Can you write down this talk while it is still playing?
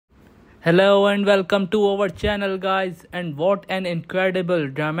Hello and welcome to our channel guys, and what an incredible,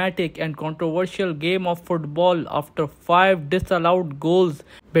 dramatic and controversial game of football after 5 disallowed goals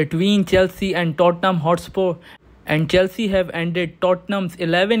between Chelsea and Tottenham Hotspur. And Chelsea have ended Tottenham's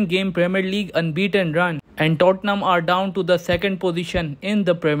 11-game Premier League unbeaten run, and Tottenham are down to the second position in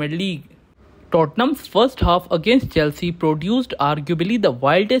the Premier League. Tottenham's first half against Chelsea produced arguably the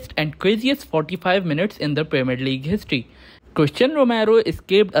wildest and craziest 45 minutes in the Premier League history. Christian Romero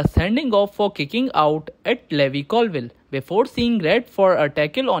escaped a sending off for kicking out at Levi Colwill before seeing red for a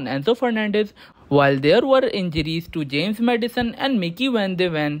tackle on Enzo Fernandez, while there were injuries to James Maddison and Mickey Van de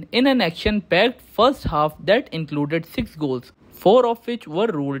Ven in an action-packed first half that included 6 goals, 4 of which were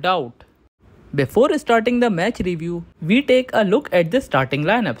ruled out. Before starting the match review, we take a look at the starting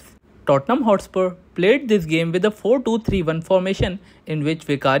lineups. Tottenham Hotspur played this game with a 4-2-3-1 formation in which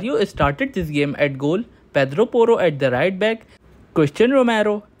Vicario started this game at goal, Pedro Porro at the right back, Christian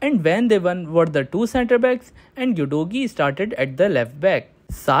Romero and Van de Ven were the 2 centre-backs, and Udogie started at the left back.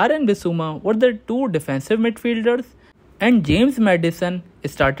 Sarr and Bissouma were the 2 defensive midfielders, and James Maddison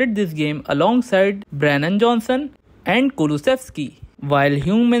started this game alongside Brennan Johnson and Kulusevski, while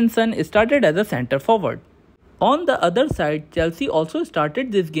Heung-min-son started as a centre-forward. On the other side, Chelsea also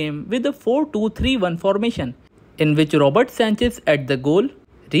started this game with a 4-2-3-1 formation, in which Robert Sanchez at the goal,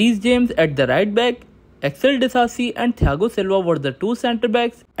 Reece James at the right back, Axel Disasi and Thiago Silva were the 2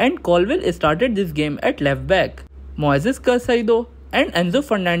 centre-backs, and Colwill started this game at left back. Moises Caicedo and Enzo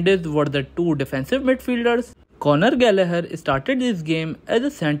Fernandez were the 2 defensive midfielders. Conor Gallagher started this game as a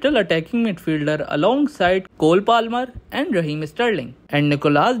central attacking midfielder alongside Cole Palmer and Raheem Sterling, and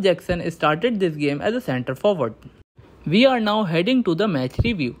Nicolas Jackson started this game as a centre forward. We are now heading to the match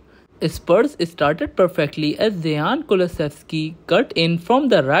review. Spurs started perfectly as Dejan Kulusevski cut in from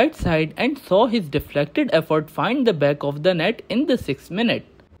the right side and saw his deflected effort find the back of the net in the 6th minute.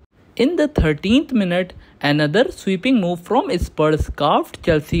 In the 13th minute, another sweeping move from Spurs carved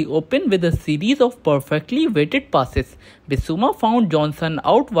Chelsea open with a series of perfectly weighted passes. Bissouma found Johnson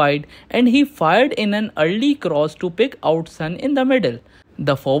out wide and he fired in an early cross to pick out Son in the middle.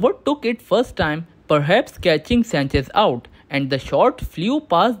 The forward took it first time, perhaps catching Sanchez out, and the shot flew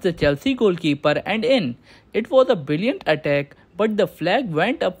past the Chelsea goalkeeper and in. It was a brilliant attack, but the flag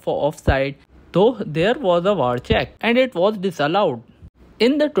went up for offside, though there was a VAR check, and it was disallowed.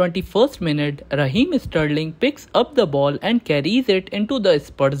 In the 21st minute, Raheem Sterling picks up the ball and carries it into the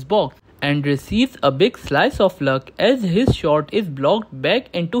Spurs box and receives a big slice of luck as his shot is blocked back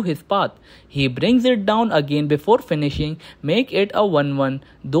into his path. He brings it down again before finishing, make it a 1-1,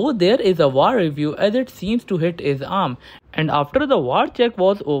 though there is a VAR review as it seems to hit his arm, and after the VAR check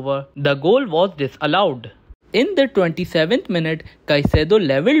was over, the goal was disallowed. In the 27th minute, Caicedo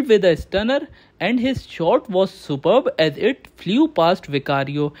levelled with a stunner and his shot was superb as it flew past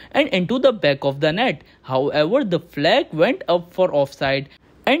Vicario and into the back of the net. However, the flag went up for offside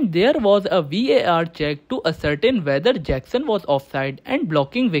and there was a VAR check to ascertain whether Jackson was offside and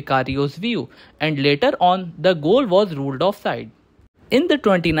blocking Vicario's view, and later on the goal was ruled offside. In the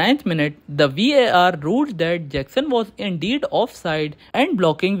 29th minute, the VAR ruled that Jackson was indeed offside and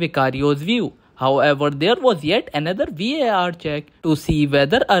blocking Vicario's view. However, there was yet another VAR check to see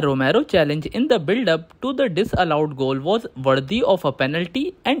whether a Romero challenge in the build-up to the disallowed goal was worthy of a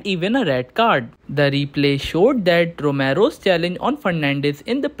penalty and even a red card. The replay showed that Romero's challenge on Fernandez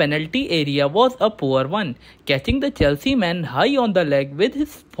in the penalty area was a poor one, catching the Chelsea man high on the leg with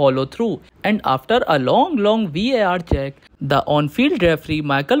his follow-through. And after a long VAR check, the on-field referee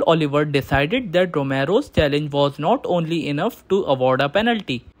Michael Oliver decided that Romero's challenge was not only enough to award a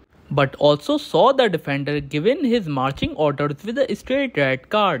penalty, but also saw the defender given his marching orders with a straight red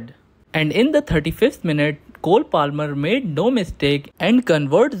card. And in the 35th minute, Cole Palmer made no mistake and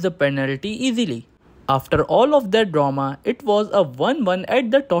converts the penalty easily. After all of that drama, it was a 1-1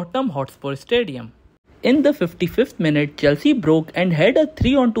 at the Tottenham Hotspur Stadium. In the 55th minute, Chelsea broke and had a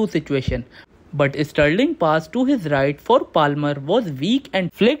 3-on-2 situation, but Sterling pass to his right for Palmer was weak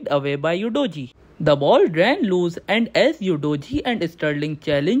and flicked away by Udogie. The ball ran loose and as Udogie and Sterling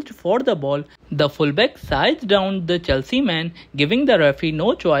challenged for the ball, the fullback sized down the Chelsea man, giving the referee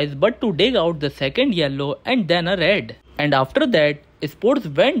no choice but to dig out the second yellow and then a red. And after that, Spurs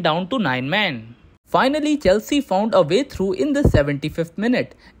went down to 9 men. Finally, Chelsea found a way through in the 75th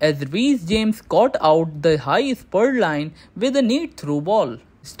minute as Reece James caught out the high Spurs line with a neat through ball.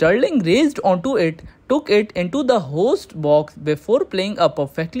 Sterling raced onto it, took it into the host box before playing a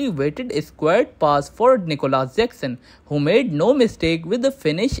perfectly weighted squared pass for Nicolas Jackson, who made no mistake with the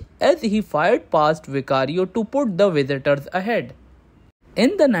finish as he fired past Vicario to put the visitors ahead.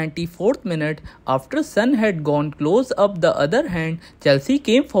 In the 94th minute, after Son had gone close up the other hand, Chelsea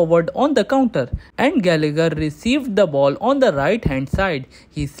came forward on the counter and Gallagher received the ball on the right hand side.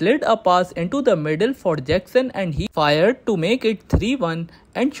 He slid a pass into the middle for Jackson and he fired to make it 3-1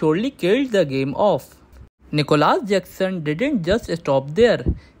 and surely killed the game off. Nicolas Jackson didn't just stop there.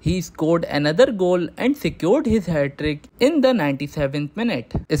 He scored another goal and secured his hat-trick in the 97th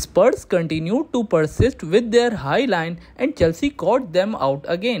minute. Spurs continued to persist with their high line and Chelsea caught them out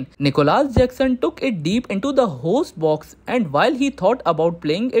again. Nicolas Jackson took it deep into the host box and while he thought about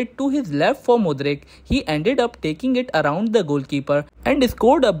playing it to his left for Mudryk, he ended up taking it around the goalkeeper and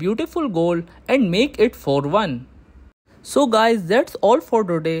scored a beautiful goal and make it 4-1. So guys, that's all for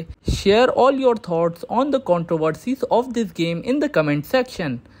today. Share all your thoughts on the controversies of this game in the comment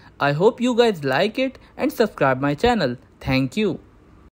section. I hope you guys like it and subscribe my channel. Thank you.